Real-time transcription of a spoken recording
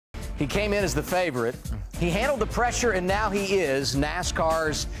He came in as the favorite. He handled the pressure, and now he is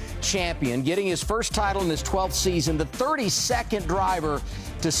NASCAR's champion, getting his first title in his 12th season, the 32nd driver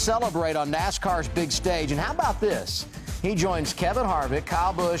to celebrate on NASCAR's big stage. And how about this? He joins Kevin Harvick,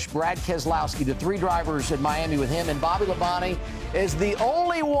 Kyle Busch, Brad Keselowski, the three drivers at Miami with him, and Bobby Labonte is the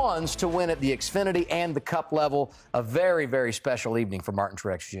only ones to win at the Xfinity and the Cup level. A very, very special evening for Martin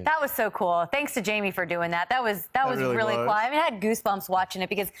Truex Jr. That was so cool. Thanks to Jamie for doing that. That was really cool. I mean, I had goosebumps watching it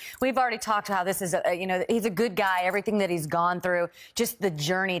because we've already talked how this is, he's a good guy. Everything that he's gone through, just the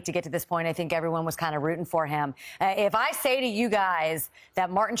journey to get to this point, I think everyone was kind of rooting for him. If I say to you guys that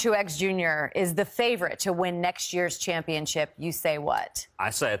Martin Truex Jr. is the favorite to win next year's championship, you say what? I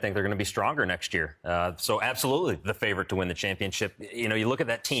say I think they're going to be stronger next year. So absolutely the favorite to win the championship. You know, you look at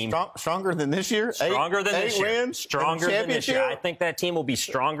that team. Stronger than this year? Stronger than this year. Wins, stronger than this year. I think that team will be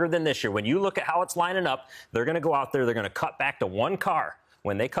stronger than this year. When you look at how it's lining up, they're going to go out there, they're going to cut back to one car.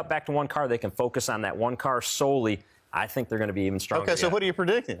 When they cut back to one car, they can focus on that one car solely. I think they're going to be even stronger. Okay, so what are you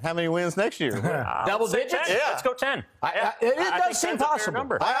predicting? How many wins next year? Double digits? Yeah. Let's go 10. It does seem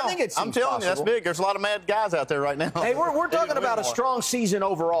possible. I think it's. I'm telling you, that's big. There's a lot of mad guys out there right now. Hey, we're talking about a strong season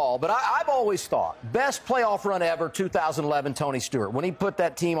overall, but I've always thought best playoff run ever, 2011, Tony Stewart, when he put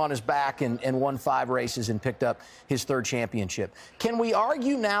that team on his back and won 5 races and picked up his 3rd championship. Can we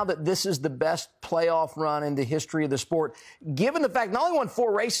argue now that this is the best playoff run in the history of the sport, given the fact not only won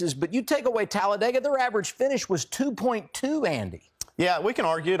 4 races, but you take away Talladega, their average finish was 2.2, Andy. Yeah, we can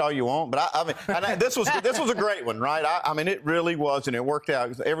argue it all you want, but I mean, this was a great one, right? I mean, it really was, and it worked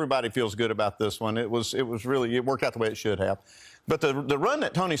out. Everybody feels good about this one. It worked out the way it should have. But the run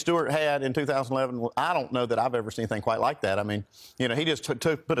that Tony Stewart had in 2011, I don't know that I've ever seen anything quite like that. I mean, you know, he just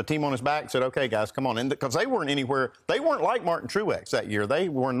put a team on his back and said, okay, guys, come on. And because they weren't anywhere, they weren't like Martin Truex that year. They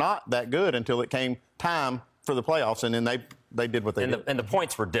were not that good until it came time for the playoffs, and then they did what they did. And the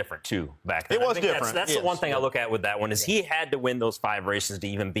points were different, too, back then. It was different. That's the one thing I look at with that one is he had to win those 5 races to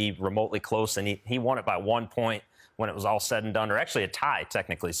even be remotely close, and he won it by 1 point when it was all said and done, or actually a tie,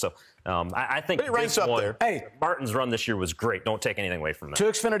 technically. So I think it ranks up there. Hey, Martin's run this year was great. Don't take anything away from that. 2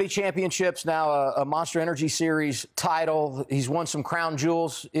 Xfinity championships, now a Monster Energy Series title. He's won some crown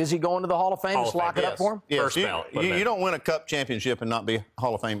jewels. Is he going to the Hall of Fame? Just lock it up for him? Yes. First ballot. You don't win a Cup championship and not be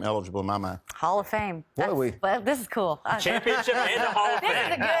Hall of Fame eligible in my mind. Hall of Fame. Well, this is cool. Championship and a Hall of Fame. This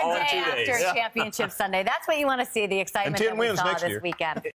is a good day after Championship Sunday. That's what you want to see, the excitement that we saw this weekend.